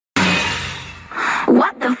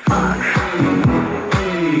What the fuck?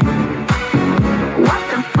 What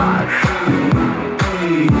the fuck?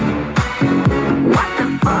 What the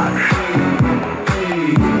fuck?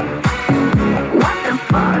 What the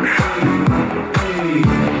fuck?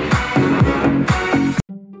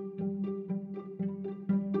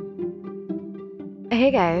 Hey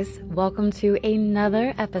guys, welcome to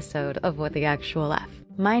another episode of What the Actual F.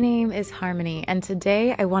 My name is Harmony, and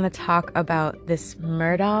today I want to talk about this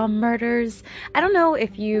Murdaugh murders. I don't know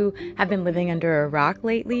if you have been living under a rock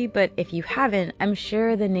lately, but if you haven't, I'm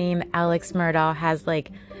sure the name Alex Murdaugh has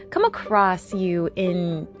come across you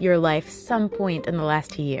in your life some point in the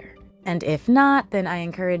last year. And if not, then I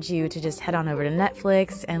encourage you to just head on over to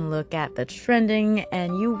Netflix and look at the trending,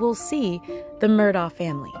 and you will see the Murdaugh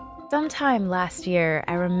family. Sometime last year,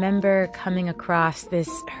 I remember coming across this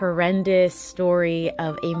horrendous story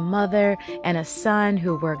of a mother and a son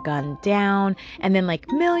who were gunned down, and then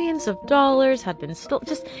millions of dollars had been stolen.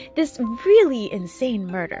 Just this really insane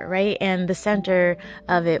murder, right? And the center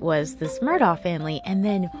of it was this Murdaugh family, and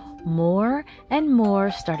then more and more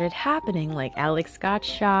started happening. Alex got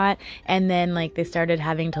shot, and then they started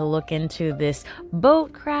having to look into this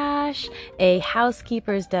boat crash, a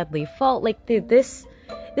housekeeper's deadly fault.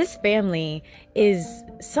 This family is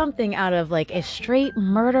something out of a straight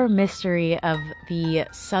murder mystery of the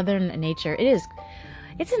Southern nature.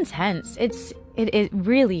 It's intense. It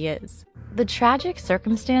really is. The tragic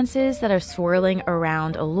circumstances that are swirling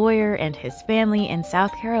around a lawyer and his family in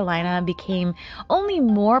South Carolina became only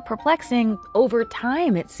more perplexing over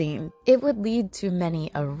time, it seemed. It would lead to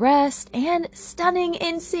many arrests and stunning,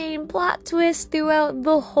 insane plot twists throughout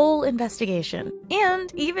the whole investigation. And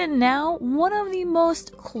even now, one of the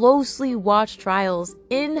most closely watched trials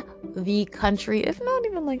in the country, if not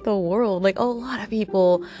even the world. A lot of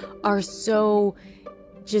people are so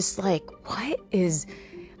just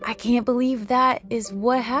I can't believe that is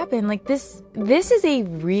what happened. This is a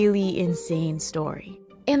really insane story.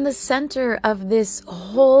 And the center of this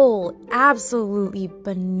whole absolutely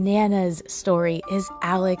bananas story is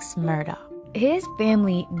Alex Murdaugh. His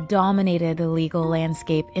family dominated the legal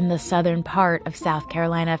landscape in the southern part of South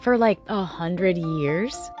Carolina for 100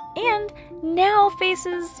 years, and now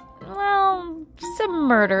faces, some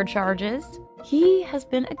murder charges. He has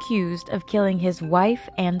been accused of killing his wife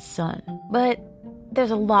and son, but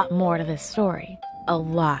there's a lot more to this story. A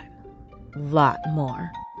lot more.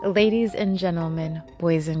 Ladies and gentlemen,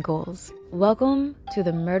 boys and girls, welcome to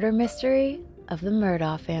the murder mystery of the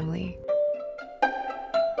Murdaugh family.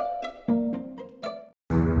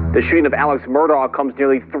 The shooting of Alex Murdaugh comes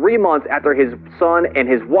nearly 3 months after his son and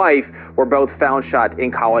his wife were both found shot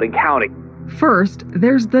in Colleton County. First,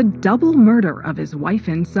 there's the double murder of his wife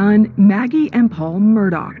and son, Maggie and Paul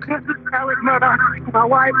Murdaugh. This is Alex Murdaugh. My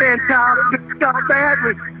wife and child shot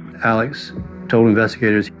badly. Alex told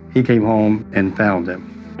investigators he came home and found them.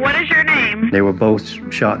 What is your name? They were both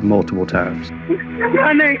shot multiple times.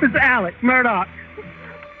 My name is Alex Murdaugh.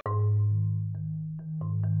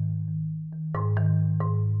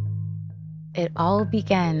 It all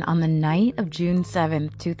began on the night of June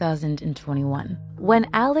 7th, 2021, when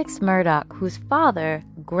Alex Murdaugh, whose father,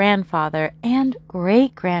 grandfather, and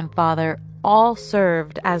great-grandfather all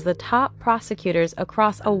served as the top prosecutors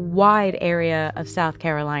across a wide area of South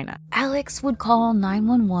Carolina. Alex would call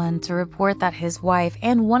 911 to report that his wife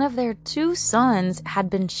and one of their 2 sons had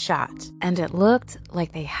been shot, and it looked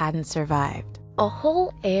like they hadn't survived. A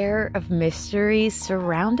whole air of mystery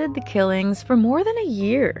surrounded the killings for more than a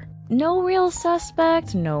year. No real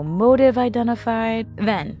suspect, no motive identified.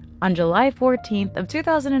 Then, on July 14th of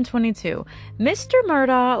 2022, Mr.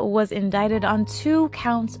 Murdaugh was indicted on 2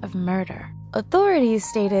 counts of murder. Authorities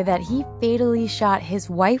stated that he fatally shot his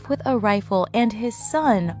wife with a rifle and his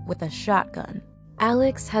son with a shotgun.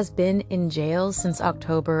 Alex has been in jail since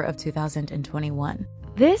October of 2021.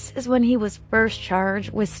 This is when he was first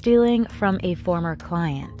charged with stealing from a former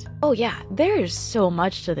client. Oh yeah, there is so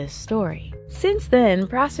much to this story. Since then,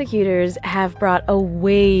 prosecutors have brought a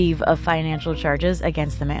wave of financial charges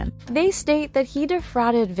against the man. They state that he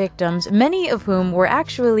defrauded victims, many of whom were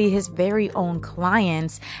actually his very own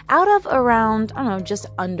clients, out of around, just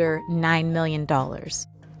under $9 million.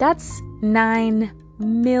 That's $9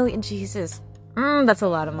 million, Jesus. That's a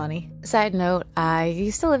lot of money. Side note, I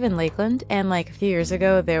used to live in Lakeland, and a few years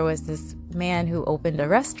ago, there was this man who opened a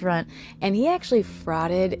restaurant, and he actually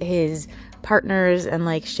frauded his partners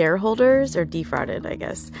and shareholders, or defrauded, I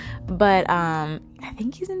guess. But I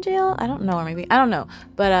think he's in jail. I don't know, or maybe I don't know.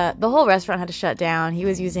 But the whole restaurant had to shut down. He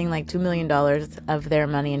was using $2 million of their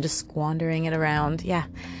money and just squandering it around. Yeah,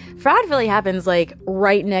 fraud really happens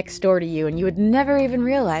right next door to you, and you would never even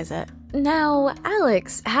realize it. Now,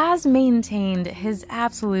 Alex has maintained his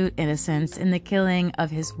absolute innocence in the killing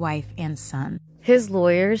of his wife and son. His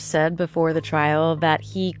lawyers said before the trial that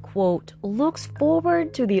he, quote, looks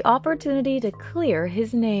forward to the opportunity to clear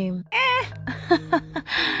his name. I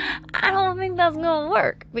don't think that's gonna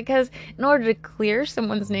work, because in order to clear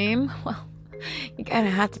someone's name, well, you kind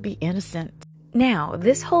of have to be innocent. Now,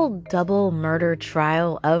 this whole double murder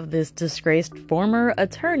trial of this disgraced former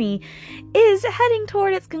attorney is heading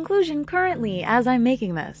toward its conclusion currently as I'm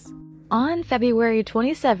making this. On February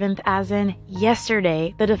 27th, as in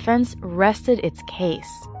yesterday, the defense rested its case.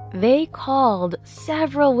 They called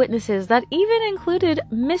several witnesses that even included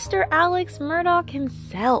Mr. Alex Murdaugh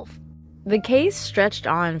himself. The case stretched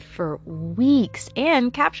on for weeks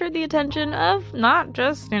and captured the attention of not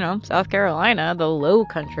just, South Carolina, the Low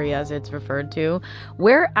Country as it's referred to,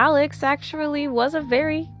 where Alex actually was a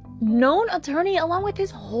very known attorney along with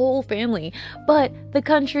his whole family, but the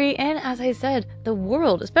country and, as I said, the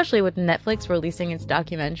world, especially with Netflix releasing its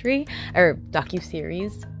docuseries.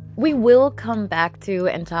 We will come back to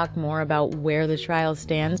and talk more about where the trial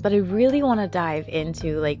stands, but I really want to dive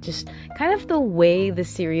into just kind of the way the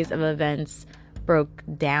series of events broke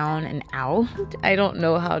down and out. I don't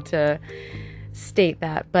know how to state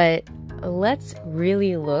that, but let's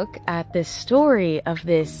really look at the story of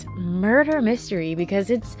this murder mystery, because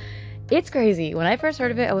it's crazy. When I first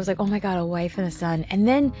heard of it, I was like, oh my god, a wife and a son. And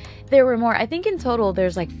then there were more. I think in total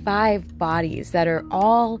there's 5 bodies that are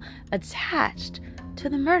all attached to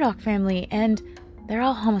the Murdaugh family, and they're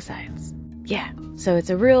all homicides. Yeah, so it's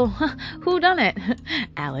a real whodunit,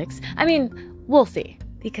 Alex. I mean, we'll see,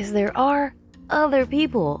 because there are other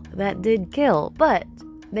people that did kill, but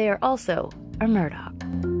they are also a Murdaugh.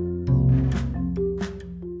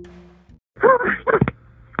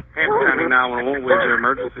 Hampton County 911, where's your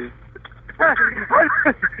emergency?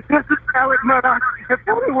 This is Alex Murdaugh at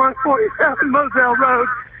 4147 Moselle Road.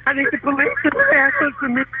 I need the police to answer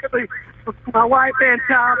immediately. My wife and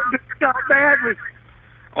child just shot badly.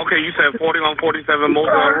 Okay, you said 4147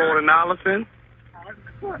 Moselle Road in Allison?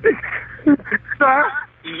 Sir?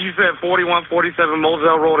 You said 4147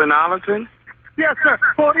 Moselle Road in Allison? Yes, sir.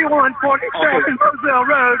 4147 Moselle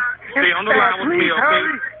Road. Stay on the line with me, okay?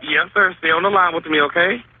 Hurry. Yes, sir. Stay on the line with me,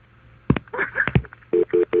 okay?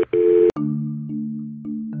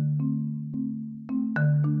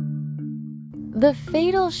 The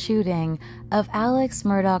fatal shooting of Alex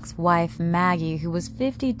Murdaugh's wife, Maggie, who was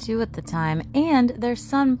 52 at the time, and their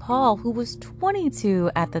son, Paul, who was 22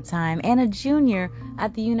 at the time, and a junior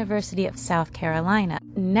at the University of South Carolina,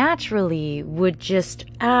 naturally would just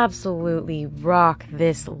absolutely rock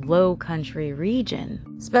this Low Country region,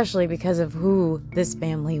 especially because of who this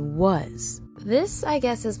family was. This, I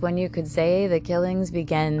guess, is when you could say the killings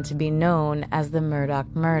began to be known as the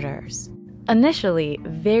Murdaugh murders. Initially,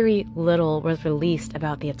 very little was released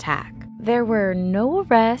about the attack. There were no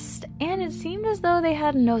arrests, and it seemed as though they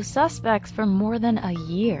had no suspects for more than a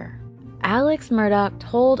year. Alex Murdaugh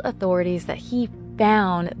told authorities that he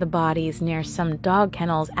found the bodies near some dog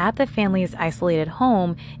kennels at the family's isolated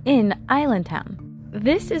home in Islandtown.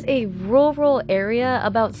 This is a rural area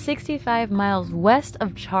about 65 miles west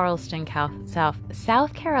of Charleston,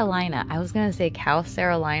 South Carolina. I was going to say South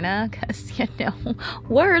Carolina because,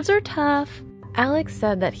 words are tough. Alex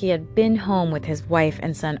said that he had been home with his wife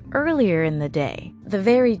and son earlier in the day, the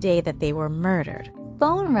very day that they were murdered.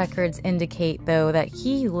 Phone records indicate, though, that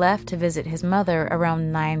he left to visit his mother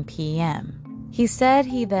around 9 p.m. He said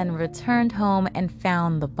he then returned home and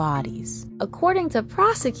found the bodies. According to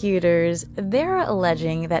prosecutors, they're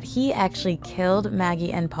alleging that he actually killed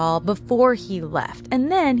Maggie and Paul before he left. And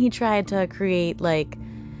then he tried to create,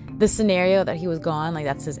 the scenario that he was gone,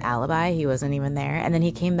 that's his alibi. He wasn't even there. And then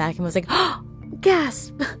he came back and was like, oh,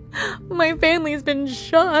 gasp! My family's been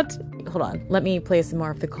shot. Hold on, let me play some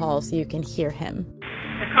more of the call so you can hear him.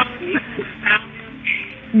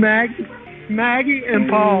 Maggie and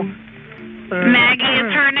Paul. Maggie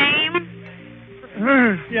is her name?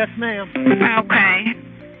 Yes, ma'am. Okay.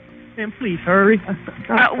 And please hurry.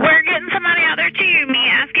 We're getting somebody out there to you. Me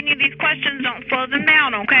asking you these questions, don't slow them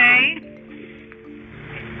down, okay?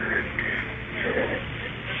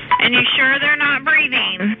 And you sure they're not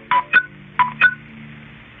breathing?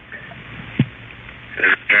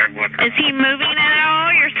 Is he moving at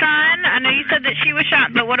all, your son? I know you said that she was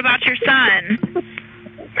shot, but what about your son?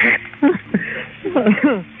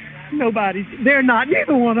 Nobody's. They're not.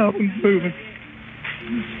 Neither one of them's moving.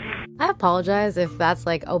 I apologize if that's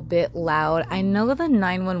a bit loud. I know the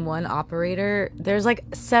 911 operator, there's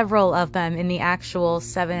several of them in the actual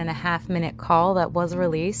 7.5-minute call that was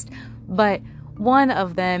released, but one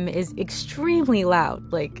of them is extremely loud.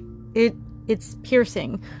 It's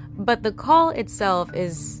piercing. but the call itself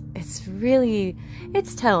it's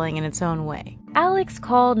telling in its own way. Alex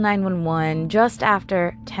called 911 just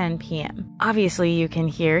after 10 p.m. Obviously, you can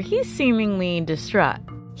hear he's seemingly distraught.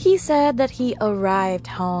 He said that he arrived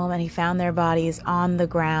home and he found their bodies on the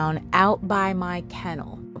ground out by my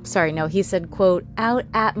kennel. Sorry, no, he said, quote, out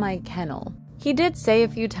at my kennel. He did say a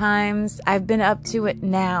few times, I've been up to it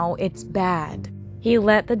now, it's bad. He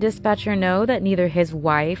let the dispatcher know that neither his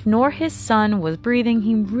wife nor his son was breathing.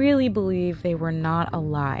 He really believed they were not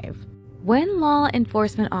alive. When law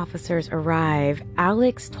enforcement officers arrived,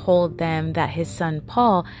 Alex told them that his son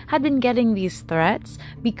Paul had been getting these threats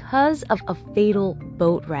because of a fatal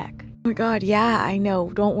boat wreck. Oh my god, yeah, I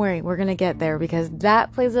know. Don't worry, we're gonna get there because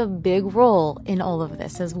that plays a big role in all of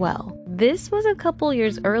this as well. This was a couple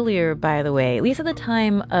years earlier, by the way, at least at the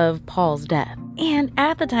time of Paul's death. And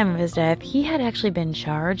at the time of his death, he had actually been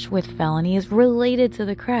charged with felonies related to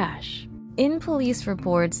the crash. In police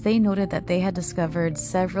reports, they noted that they had discovered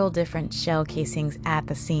several different shell casings at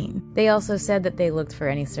the scene. They also said that they looked for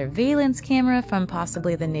any surveillance camera from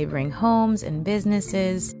possibly the neighboring homes and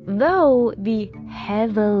businesses, though the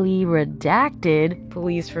heavily redacted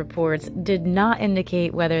police reports did not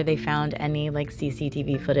indicate whether they found any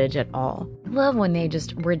CCTV footage at all. I love when they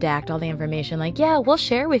just redact all the information, yeah, we'll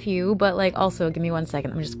share with you, but also give me 1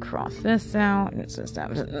 second, let me just cross this out.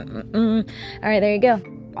 All right, there you go.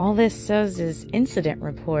 All this says is incident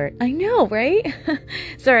report. I know, right?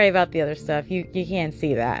 Sorry about the other stuff. You can't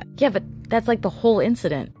see that. Yeah, but that's the whole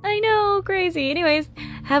incident. I know, crazy. Anyways,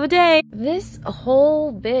 have a day. This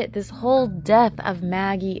whole death of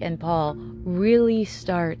Maggie and Paul really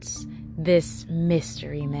starts this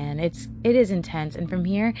mystery, man. It is intense, and from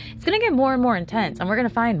here, it's gonna get more and more intense, and we're gonna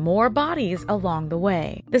find more bodies along the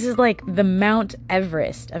way. This is like the Mount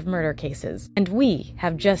Everest of murder cases, and we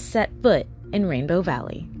have just set foot in Rainbow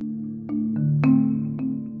Valley.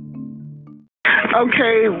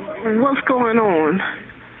 Okay, what's going on?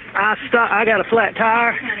 I got a flat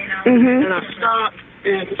tire, and I stopped,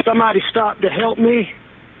 and somebody stopped to help me,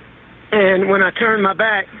 and when I turned my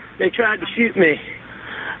back, they tried to shoot me.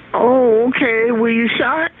 Oh, okay. Were you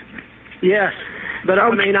shot? Yes, but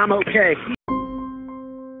I'm okay.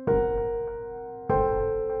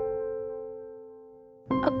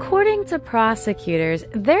 According to prosecutors,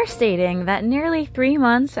 they're stating that nearly 3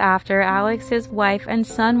 months after Alex's wife and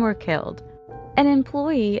son were killed, an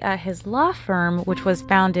employee at his law firm, which was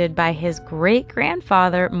founded by his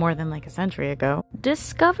great-grandfather more than a century ago,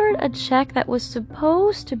 discovered a check that was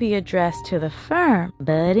supposed to be addressed to the firm,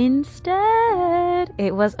 but instead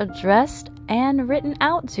it was addressed and written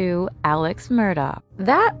out to Alex Murdaugh.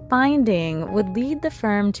 That finding would lead the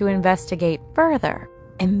firm to investigate further,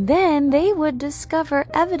 and then they would discover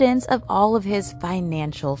evidence of all of his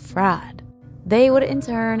financial fraud. They would in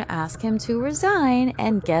turn ask him to resign,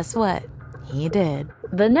 and guess what? He did.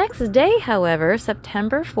 The next day, however,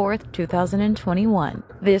 September 4th, 2021,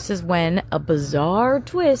 this is when a bizarre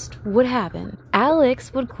twist would happen.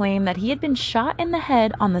 Alex would claim that he had been shot in the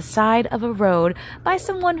head on the side of a road by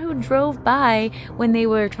someone who drove by when they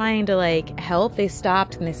were trying to help. They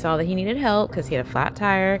stopped and they saw that he needed help because he had a flat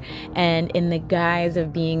tire, and in the guise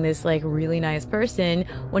of being this really nice person,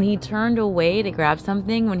 when he turned away to grab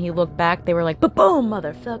something, when he looked back, they were like, "Boom,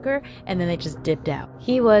 motherfucker," and then they just dipped out.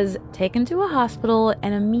 He was taken to a hospital,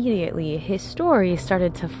 and immediately his story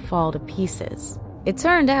started to fall to pieces. It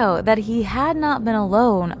turned out that he had not been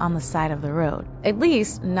alone on the side of the road, at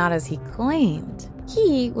least not as he claimed.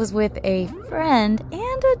 He was with a friend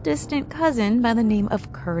and a distant cousin by the name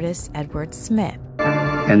of Curtis Edward Smith.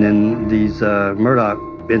 And then these Murdaugh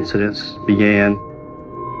incidents began,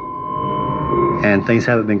 and things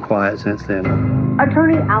haven't been quiet since then.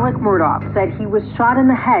 Attorney Alec Murdaugh said he was shot in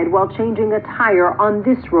the head while changing a tire on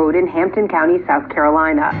this road in Hampton County, South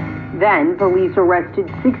Carolina. Then police arrested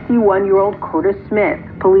 61-year-old Curtis Smith.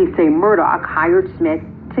 Police say Murdaugh hired Smith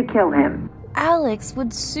to kill him. Alex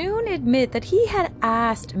would soon admit that he had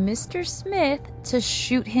asked Mr. Smith to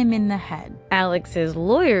shoot him in the head. Alex's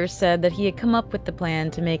lawyer said that he had come up with the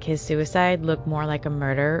plan to make his suicide look more like a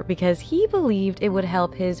murder because he believed it would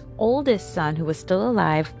help his oldest son, who was still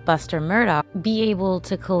alive, Buster Murdaugh, be able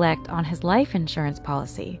to collect on his life insurance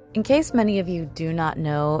policy. In case many of you do not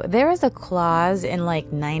know, there is a clause in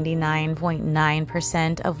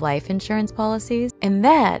 99.9% of life insurance policies, and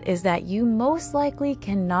that is that you most likely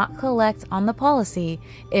cannot collect on the policy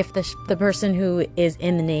if the person who is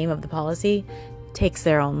in the name of the policy takes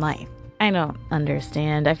their own life. I don't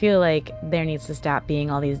understand. I feel like there needs to stop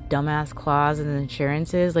being all these dumbass clauses and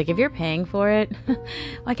insurances. If you're paying for it,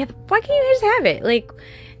 why can't you just have it?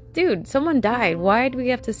 dude, someone died. Why do we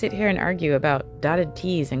have to sit here and argue about dotted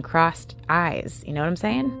T's and crossed I's? You know what I'm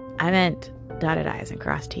saying? I meant dotted I's and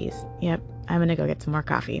crossed T's. Yep, I'm gonna go get some more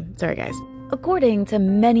coffee. Sorry, guys. According to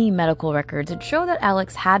many medical records, it showed that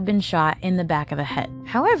Alex had been shot in the back of the head.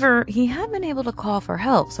 However, he had been able to call for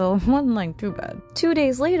help, so it wasn't like too bad. 2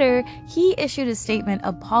 days later, he issued a statement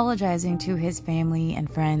apologizing to his family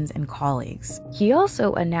and friends and colleagues. He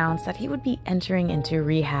also announced that he would be entering into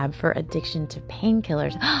rehab for addiction to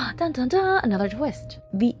painkillers. Dun dun dun, another twist.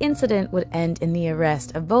 The incident would end in the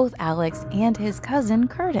arrest of both Alex and his cousin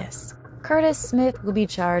Curtis. Curtis Smith will be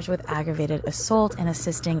charged with aggravated assault and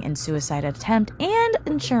assisting in suicide attempt and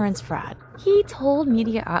insurance fraud. He told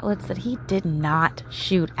media outlets that he did not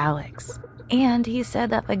shoot Alex. And he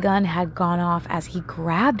said that the gun had gone off as he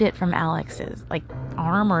grabbed it from Alex's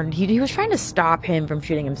arm, or he was trying to stop him from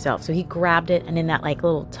shooting himself. So he grabbed it, and in that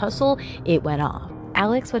little tussle, it went off.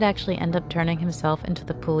 Alex would actually end up turning himself into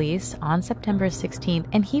the police on September 16th,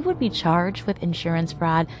 and he would be charged with insurance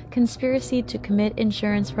fraud, conspiracy to commit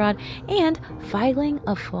insurance fraud, and filing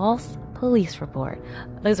a false police report.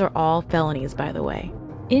 Those are all felonies, by the way.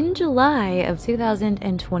 In July of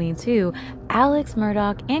 2022, Alex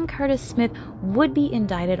Murdaugh and Curtis Smith would be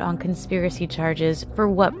indicted on conspiracy charges for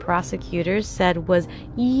what prosecutors said was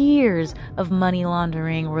years of money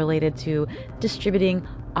laundering related to distributing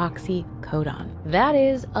oxycodone. That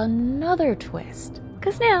is another twist.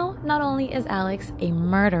 Because now, not only is Alex a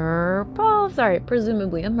murderer,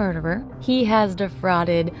 presumably a murderer, he has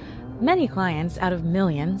defrauded many clients out of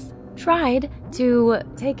millions, tried to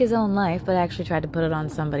take his own life but actually tried to put it on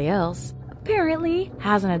somebody else, apparently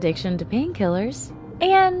has an addiction to painkillers,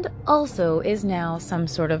 and also is now some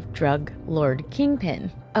sort of drug lord kingpin.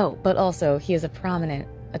 Oh, but also he is a prominent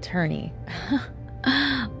attorney.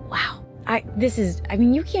 Wow.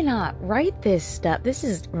 You cannot write this stuff. This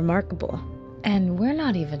is remarkable. And we're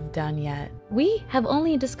not even done yet. We have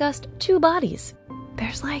only discussed 2 bodies.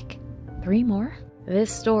 There's 3 more.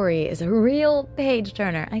 This story is a real page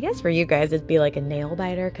turner. I guess for you guys it'd be like a nail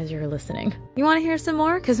biter because you're listening. You want to hear some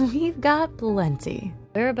more? Because we've got plenty.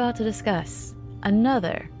 We're about to discuss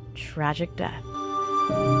another tragic death.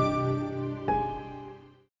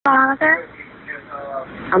 Out there?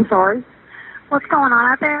 I'm sorry? What's going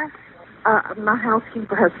on out there? My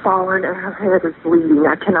housekeeper has fallen and her head is bleeding.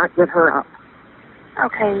 I cannot get her up.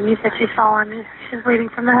 Okay, you said she's fallen. She's bleeding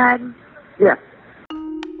from the head? Yes.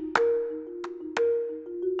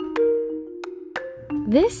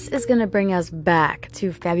 This is going to bring us back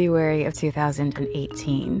to February of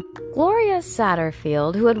 2018. Gloria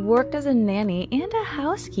Satterfield, who had worked as a nanny and a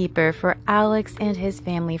housekeeper for Alex and his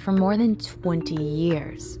family for more than 20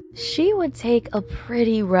 years. She would take a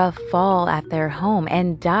pretty rough fall at their home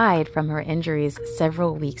and died from her injuries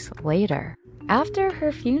several weeks later. After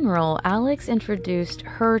her funeral, Alex introduced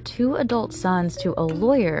her 2 adult sons to a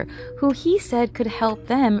lawyer who he said could help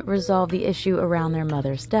them resolve the issue around their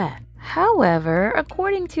mother's death. However,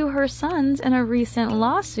 according to her sons in a recent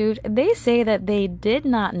lawsuit, they say that they did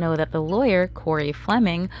not know that the lawyer, Corey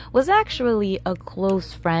Fleming, was actually a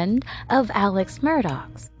close friend of Alex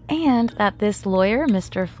Murdaugh's, and that this lawyer,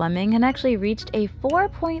 Mr. Fleming, had actually reached a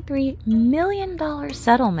 $4.3 million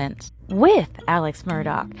settlement with Alex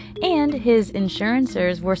Murdaugh, and his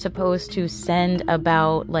insurancers were supposed to send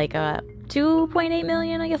about a $2.8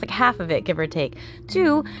 million, I guess half of it, give or take,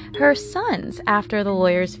 to her sons after the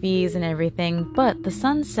lawyer's fees and everything. But the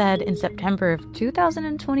sons said in September of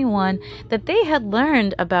 2021 that they had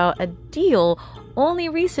learned about a deal only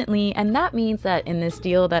recently, and that means that in this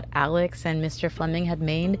deal that Alex and Mr. Fleming had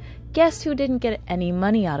made, guess who didn't get any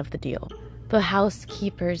money out of the deal? The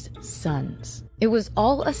housekeeper's sons. It was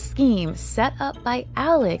all a scheme set up by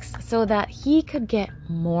Alex so that he could get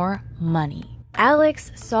more money.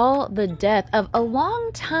 Alex saw the death of a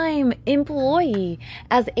longtime employee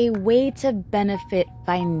as a way to benefit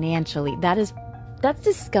financially. That's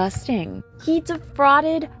disgusting. He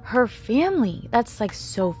defrauded her family. That's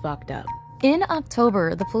so fucked up. In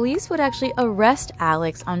October, the police would actually arrest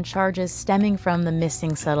Alex on charges stemming from the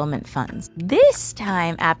missing settlement funds, this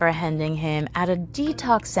time apprehending him at a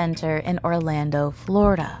detox center in Orlando,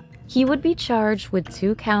 Florida. He would be charged with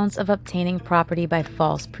 2 counts of obtaining property by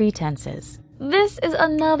false pretenses. This is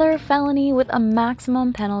another felony with a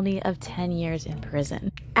maximum penalty of 10 years in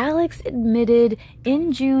prison. Alex admitted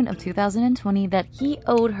in June of 2020 that he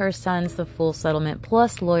owed her sons the full settlement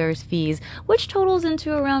plus lawyers' fees, which totals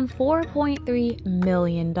into around $4.3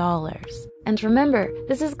 million. And remember,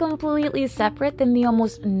 this is completely separate than the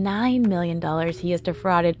almost $9 million he has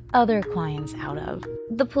defrauded other clients out of.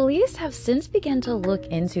 The police have since begun to look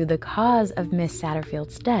into the cause of Miss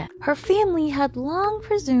Satterfield's death. Her family had long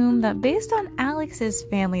presumed that based on Alex's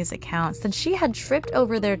family's accounts that she had tripped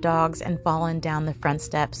over their dogs and fallen down the front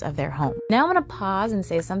steps of their home. Now I'm gonna pause and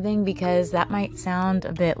say something because that might sound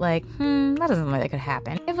a bit like, that doesn't look like that could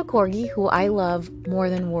happen. I have a corgi who I love more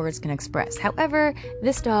than words can express. However,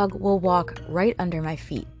 this dog will walk right under my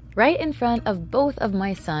feet. Right in front of both of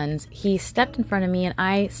my sons, he stepped in front of me and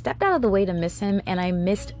I stepped out of the way to miss him, and I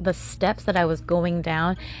missed the steps that I was going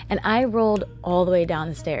down and I rolled all the way down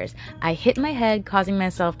the stairs. I hit my head, causing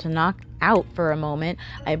myself to knock out for a moment.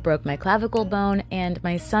 I broke my clavicle bone and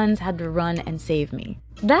my sons had to run and save me.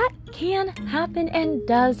 That can happen and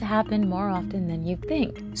does happen more often than you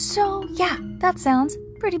think. So yeah, that sounds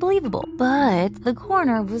pretty believable. But the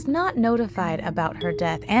coroner was not notified about her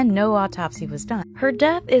death and no autopsy was done. Her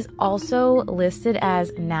death is also listed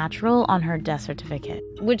as natural on her death certificate,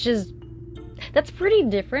 which is that's pretty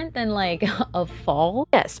different than like a fall.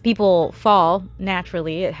 Yes, people fall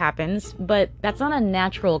naturally, it happens, but that's not a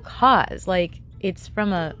natural cause. Like, it's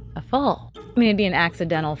from a fall. I mean, it'd be an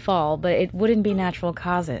accidental fall, but it wouldn't be natural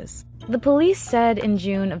causes. The police said in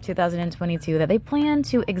June of 2022 that they planned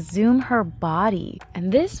to exhume her body.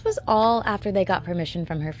 And this was all after they got permission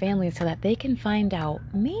from her family so that they can find out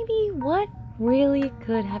maybe what really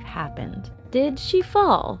could have happened. Did she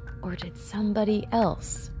fall, or did somebody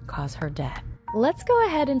else cause her death? Let's go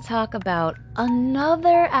ahead and talk about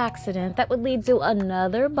another accident that would lead to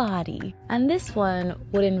another body. And this one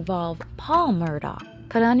would involve Paul Murdaugh.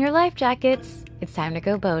 Put on your life jackets. It's time to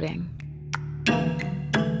go boating.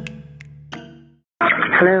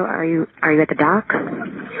 Hello, are you at the dock?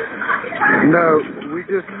 No, we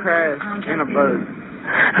just crashed in a boat.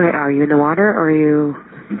 Okay, are you in the water or are you...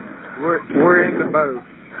 We're in the boat.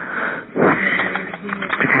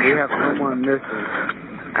 Okay. We have someone missing.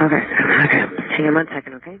 Okay. Hang on 1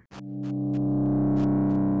 second, okay?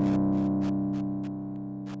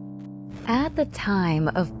 At the time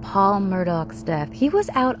of Paul Murdaugh's death, he was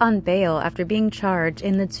out on bail after being charged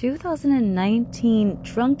in the 2019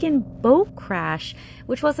 drunken boat crash,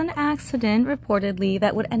 which was an accident reportedly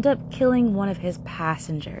that would end up killing one of his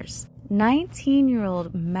passengers,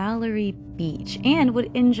 19-year-old Mallory Beach, and would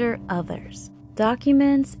injure others.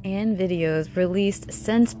 Documents and videos released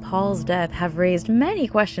since Paul's death have raised many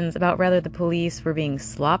questions about whether the police were being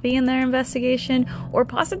sloppy in their investigation or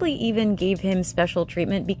possibly even gave him special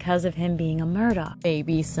treatment because of him being a Murdaugh.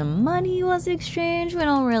 Maybe some money was exchanged, we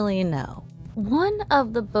don't really know. One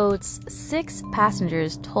of the boat's 6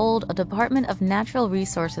 passengers told a Department of Natural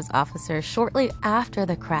Resources officer shortly after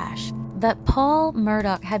the crash that Paul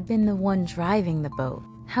Murdaugh had been the one driving the boat.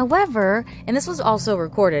 However, and this was also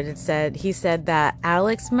recorded, he said that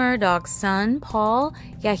Alex Murdaugh's son, Paul,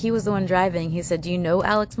 yeah, he was the one driving. He said, "Do you know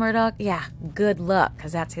Alex Murdaugh? Yeah, good luck,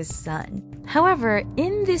 because that's his son." However,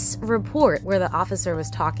 in this report where the officer was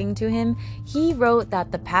talking to him, he wrote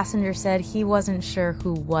that the passenger said he wasn't sure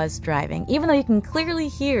who was driving, even though you can clearly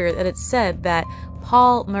hear that it said that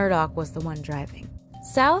Paul Murdaugh was the one driving.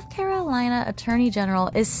 South Carolina Attorney General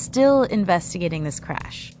is still investigating this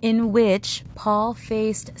crash, in which Paul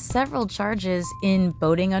faced several charges in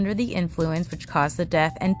boating under the influence, which caused the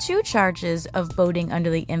death, and 2 charges of boating under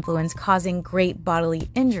the influence causing great bodily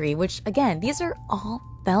injury, which, again, these are all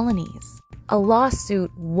felonies. A lawsuit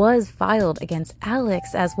was filed against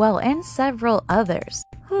Alex as well, and several others,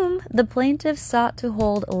 whom the plaintiffs sought to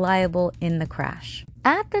hold liable in the crash.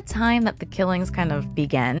 At the time that the killings kind of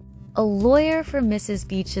began, a lawyer for Mrs.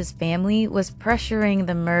 Beach's family was pressuring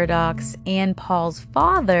the Murdaughs and Paul's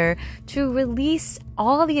father to release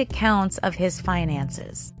all the accounts of his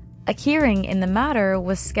finances. A hearing in the matter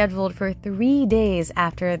was scheduled for 3 days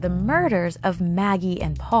after the murders of Maggie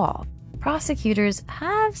and Paul. Prosecutors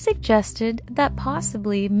have suggested that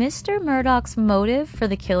possibly Mr. Murdaugh's motive for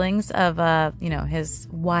the killings of, his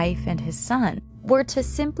wife and his son were to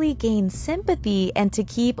simply gain sympathy and to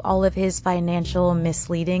keep all of his financial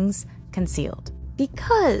misleadings concealed.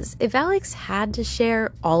 Because if Alex had to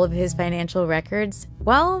share all of his financial records,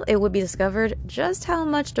 well, it would be discovered just how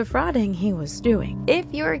much defrauding he was doing.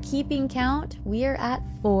 If you're keeping count, we are at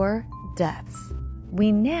 4 deaths.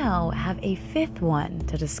 We now have a 5th one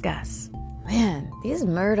to discuss. Man, these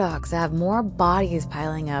Murdaughs have more bodies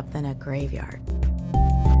piling up than a graveyard.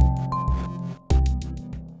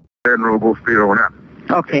 Go straight on out.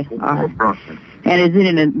 Okay, all right. And is it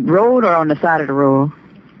in the road or on the side of the road?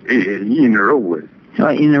 In the road. Oh,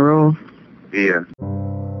 in the road? Yeah.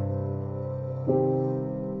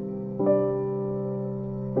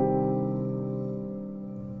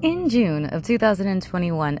 In June of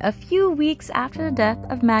 2021, a few weeks after the death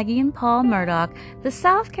of Maggie and Paul Murdaugh, the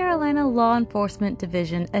South Carolina Law Enforcement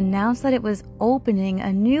Division announced that it was opening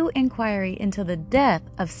a new inquiry into the death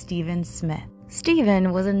of Stephen Smith.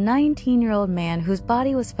 Stephen was a 19-year-old man whose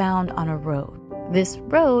body was found on a road. This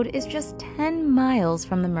road is just 10 miles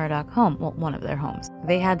from the Murdaugh home, well, one of their homes.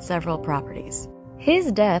 They had several properties. His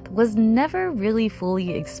death was never really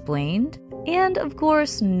fully explained, and of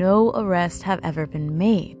course, no arrests have ever been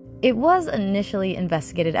made. It was initially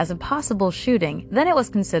investigated as a possible shooting, then it was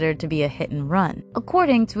considered to be a hit and run.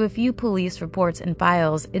 According to a few police reports and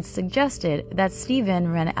files, it's suggested that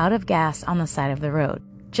Stephen ran out of gas on the side of the road,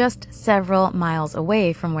 just several miles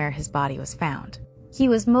away from where his body was found. He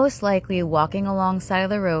was most likely walking alongside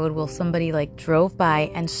of the road while somebody drove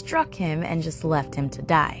by and struck him and just left him to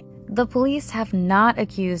die. The police have not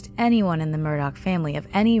accused anyone in the Murdaugh family of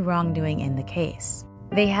any wrongdoing in the case.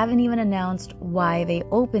 They haven't even announced why they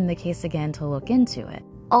opened the case again to look into it.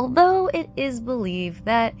 Although it is believed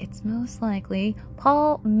that it's most likely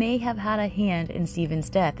Paul may have had a hand in Stephen's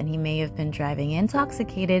death and he may have been driving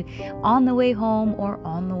intoxicated on the way home or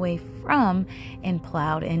on the way from and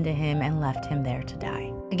plowed into him and left him there to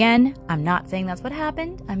die. Again, I'm not saying that's what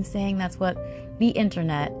happened. I'm saying that's what the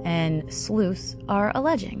internet and sleuths are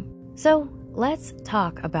alleging. So let's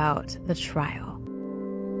talk about the trial.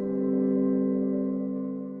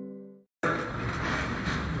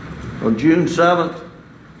 On June 7th,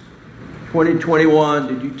 2021,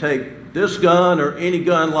 did you take this gun or any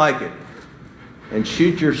gun like it and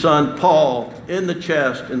shoot your son Paul in the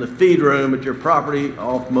chest in the feed room at your property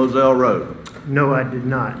off Moselle Road? No, I did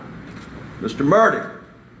not. Mr. Murdaugh,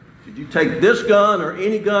 did you take this gun or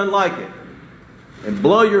any gun like it and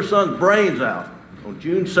blow your son's brains out on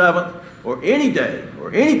June 7th or any day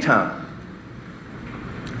or any time?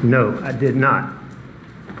 No, I did not.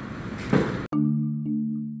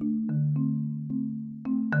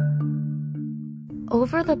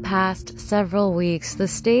 Over the past several weeks, the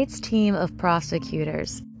state's team of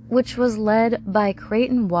prosecutors, which was led by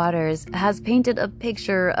Creighton Waters, has painted a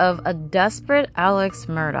picture of a desperate Alex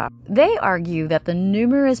Murdaugh. They argue that the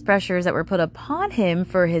numerous pressures that were put upon him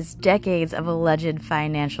for his decades of alleged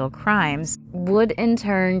financial crimes would in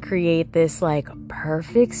turn create this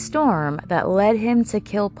perfect storm that led him to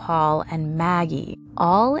kill Paul and Maggie,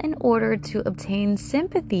 all in order to obtain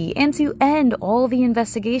sympathy and to end all the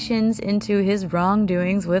investigations into his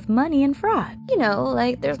wrongdoings with money and fraud.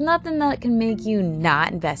 There's nothing that can make you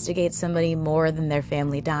not investigate somebody more than their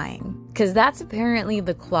family dying. Because that's apparently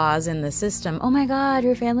the clause in the system. Oh my God,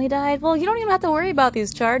 your family died? Well, you don't even have to worry about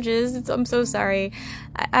these charges. I'm so sorry.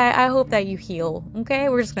 I hope that you heal, okay?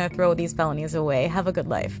 We're just going to throw these felonies away. Have a good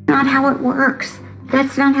life. Not how it works.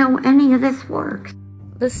 That's not how any of this works.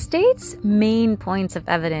 The state's main points of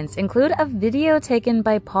evidence include a video taken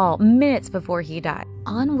by Paul minutes before he died,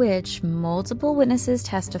 on which multiple witnesses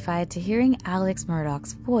testified to hearing Alex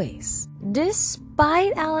Murdaugh's voice.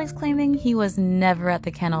 Despite Alex claiming he was never at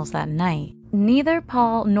the kennels that night, neither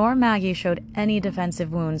Paul nor Maggie showed any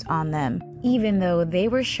defensive wounds on them, even though they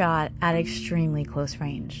were shot at extremely close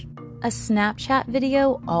range. A Snapchat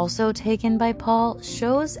video also taken by Paul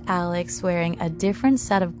shows Alex wearing a different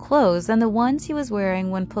set of clothes than the ones he was wearing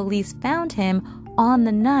when police found him on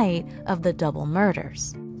the night of the double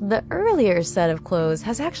murders. The earlier set of clothes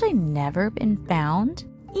has actually never been found,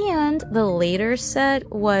 and the later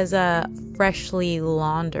set was freshly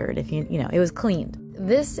laundered, it was cleaned.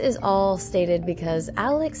 This is all stated because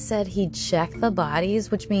Alex said he checked the bodies,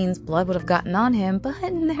 which means blood would have gotten on him, but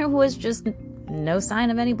there was just no sign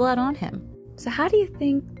of any blood on him. So how do you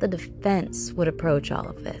think the defense would approach all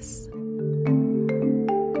of this?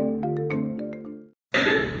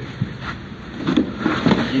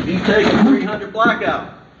 If you take a 300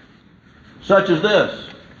 blackout, such as this,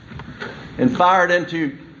 and fire it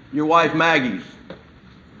into your wife Maggie's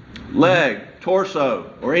leg,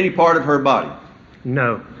 torso, or any part of her body?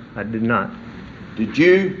 No, I did not. Did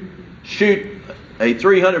you shoot a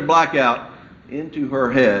 300 blackout into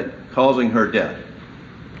her head, causing her death?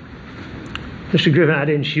 Mr. Griffin, I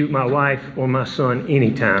didn't shoot my wife or my son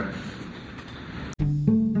anytime.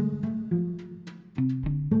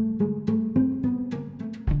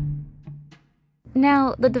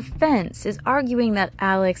 Now, the defense is arguing that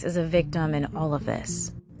Alex is a victim in all of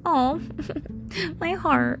this. Oh, my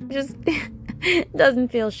heart just doesn't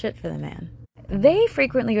feel shit for the man. They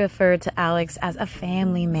frequently referred to Alex as a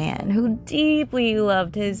family man who deeply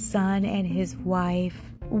loved his son and his wife.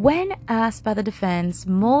 When asked by the defense,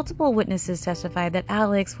 multiple witnesses testified that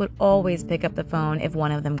Alex would always pick up the phone if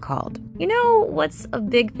one of them called. You know what's a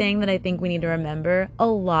big thing that I think we need to remember? A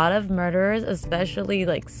lot of murderers, especially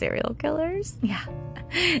serial killers,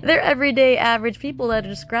 They're everyday average people that are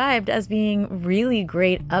described as being really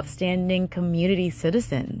great, upstanding community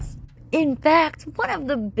citizens. In fact, one of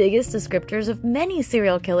the biggest descriptors of many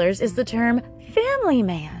serial killers is the term family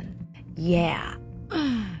man. Yeah.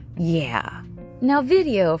 Yeah. Now,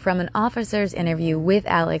 video from an officer's interview with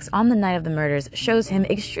Alex on the night of the murders shows him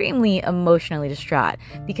extremely emotionally distraught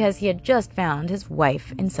because he had just found his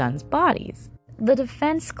wife and son's bodies. The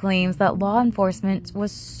defense claims that law enforcement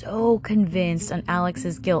was so convinced on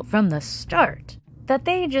Alex's guilt from the start that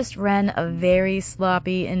they just ran a very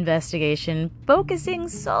sloppy investigation focusing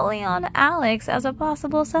solely on Alex as a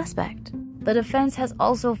possible suspect. The defense has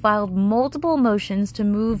also filed multiple motions to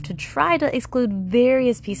move to try to exclude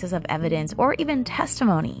various pieces of evidence or even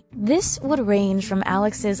testimony. This would range from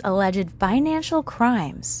Alex's alleged financial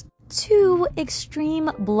crimes to extreme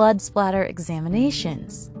blood splatter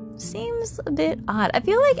examinations. Seems a bit odd. I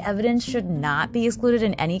feel like evidence should not be excluded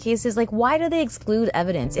in any cases. Like, why do they exclude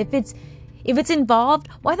evidence? If it's involved,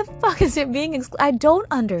 why the fuck is it being excluded? I don't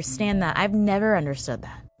understand that. I've never understood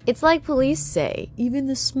that. It's like police say, even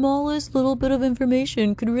the smallest little bit of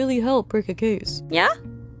information could really help break a case. Yeah?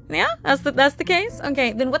 Yeah? That's the case?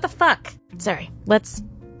 Okay, then what the fuck? Sorry, let's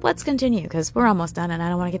continue, because we're almost done and I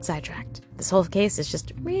don't want to get sidetracked. This whole case is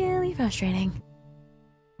just really frustrating.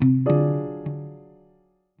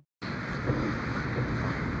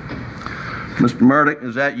 Mr. Murdoch,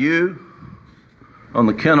 is that you? On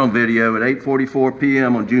the kennel video at 8:44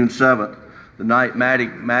 p.m. on June 7th, the night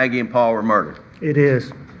Maggie and Paul were murdered. It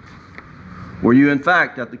is. Were you in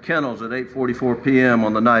fact at the kennels at 8:44 p.m.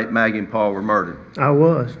 on the night Maggie and Paul were murdered? I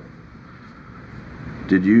was.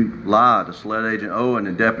 Did you lie to Sled Agent Owen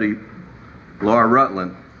and Deputy Laura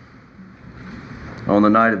Rutland on the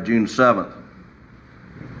night of June 7th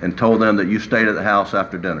and told them that you stayed at the house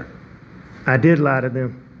after dinner? I did lie to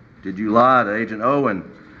them. Did you lie to Agent Owen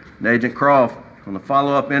and Agent Croft on the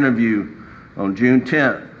follow-up interview on June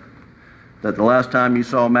 10th that the last time you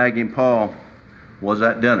saw Maggie and Paul was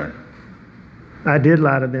at dinner? I did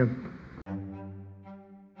lie to them.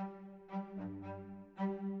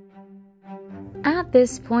 At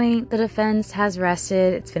this point, the defense has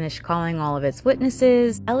rested, it's finished calling all of its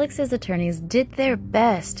witnesses. Alex's attorneys did their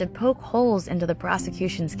best to poke holes into the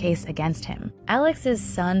prosecution's case against him. Alex's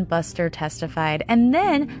son Buster testified, and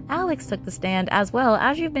then Alex took the stand as well,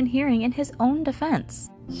 as you've been hearing in his own defense.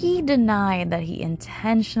 He denied that he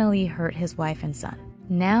intentionally hurt his wife and son.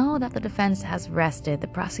 Now that the defense has rested, the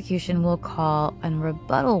prosecution will call and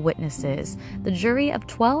rebuttal witnesses. The jury of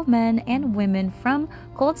 12 men and women from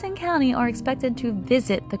Colleton County are expected to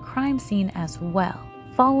visit the crime scene as well.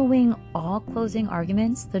 Following all closing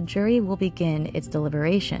arguments, the jury will begin its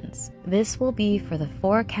deliberations. This will be for the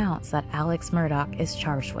 4 counts that Alex Murdaugh is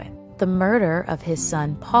charged with: the murder of his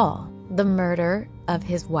son Paul, the murder of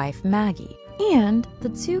his wife Maggie, and the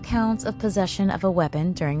 2 counts of possession of a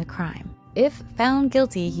weapon during the crime. If found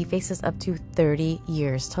guilty, he faces up to 30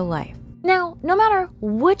 years to life. Now, no matter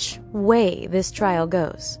which way this trial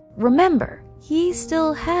goes, remember, he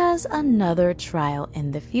still has another trial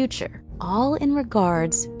in the future, all in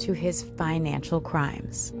regards to his financial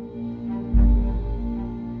crimes.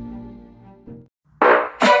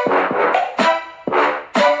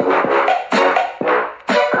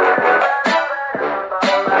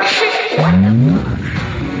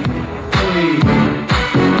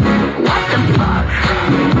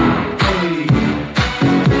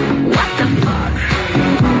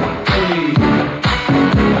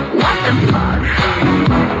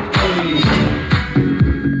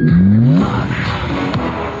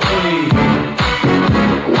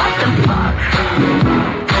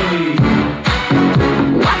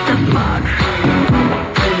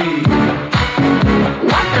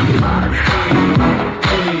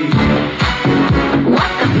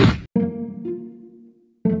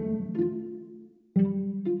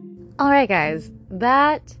 Alright guys,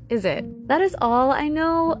 that is it. That is all I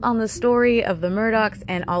know on the story of the Murdaughs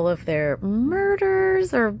and all of their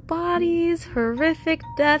murders or bodies, horrific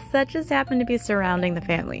deaths that just happen to be surrounding the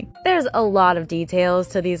family. There's a lot of details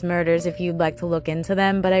to these murders if you'd like to look into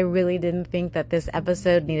them, but I really didn't think that this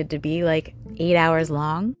episode needed to be like 8 hours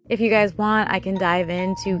long. If you guys want, I can dive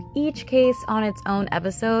into each case on its own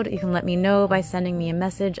episode. You can let me know by sending me a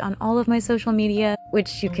message on all of my social media,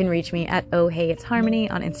 which you can reach me at Oh Hey It's Harmony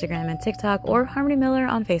on Instagram and TikTok, or Harmony Miller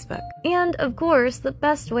on Facebook. And of course, the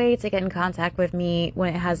best way to get in contact with me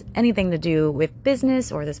when it has anything to do with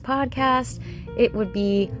business or this podcast it would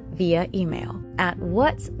be via email at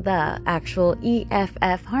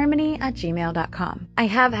whatstheactualeffharmony@gmail.com. I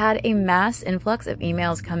have had a mass influx of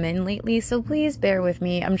emails come in lately, so please bear with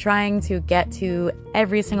me. I'm trying to get to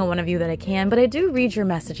every single one of you that I can, but I do read your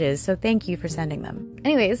messages, so thank you for sending them.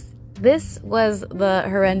 Anyways, this was the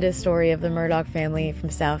horrendous story of the Murdaugh family from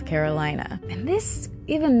South Carolina. And this,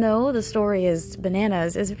 even though the story is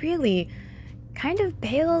bananas, is really kind of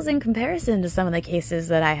pales in comparison to some of the cases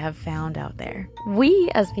that I have found out there. We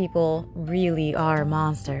as people really are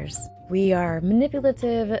monsters. We are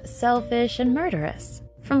manipulative, selfish, and murderous.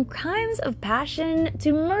 From crimes of passion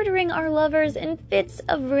to murdering our lovers in fits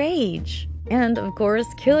of rage. And of course,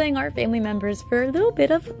 killing our family members for a little bit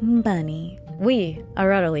of money. We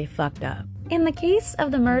are utterly fucked up. And the case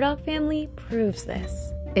of the Murdaugh family proves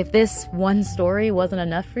this. If this one story wasn't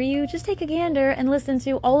enough for you, just take a gander and listen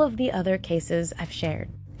to all of the other cases I've shared.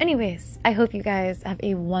 Anyways, I hope you guys have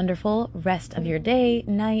a wonderful rest of your day,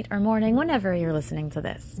 night, or morning whenever you're listening to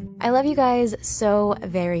this. I love you guys so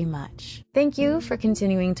very much. Thank you for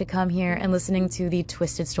continuing to come here and listening to the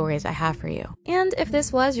twisted stories I have for you. And if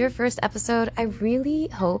this was your first episode, I really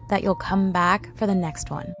hope that you'll come back for the next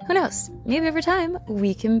one. Who knows? Maybe over time,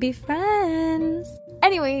 we can be friends.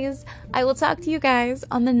 Anyways, I will talk to you guys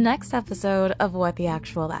on the next episode of What the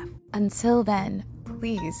Actual F. Until then,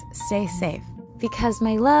 please stay safe. Because,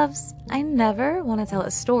 my loves, I never want to tell a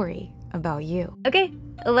story about you. Okay,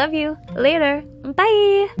 I love you. Later.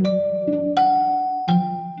 Bye.